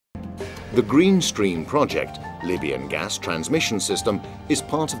The Greenstream project, Libyan gas transmission system, is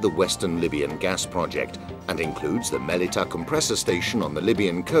part of the Western Libyan gas project and includes the Melita compressor station on the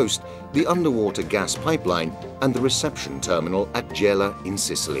Libyan coast, the underwater gas pipeline and the reception terminal at Gela in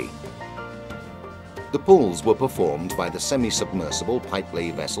Sicily. The pulls were performed by the semi-submersible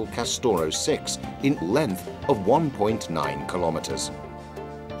pipe-lay vessel Castoro 6 in length of 1.9 kilometers.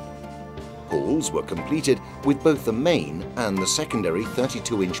 Pulls were completed with both the main and the secondary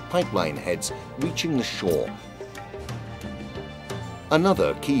 32-inch pipeline heads reaching the shore.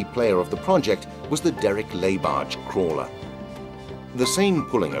 Another key player of the project was the derrick laybarge crawler. The same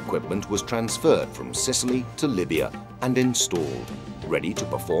pulling equipment was transferred from Sicily to Libya and installed, ready to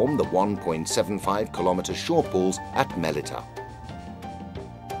perform the 1.75-kilometer shore pulls at Melita.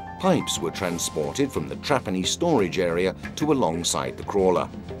 Pipes were transported from the Trapani storage area to alongside the crawler,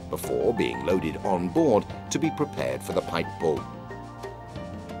 before being loaded on board to be prepared for the pipe pull.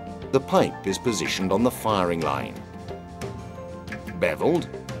 The pipe is positioned on the firing line, beveled,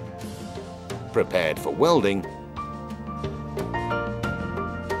 prepared for welding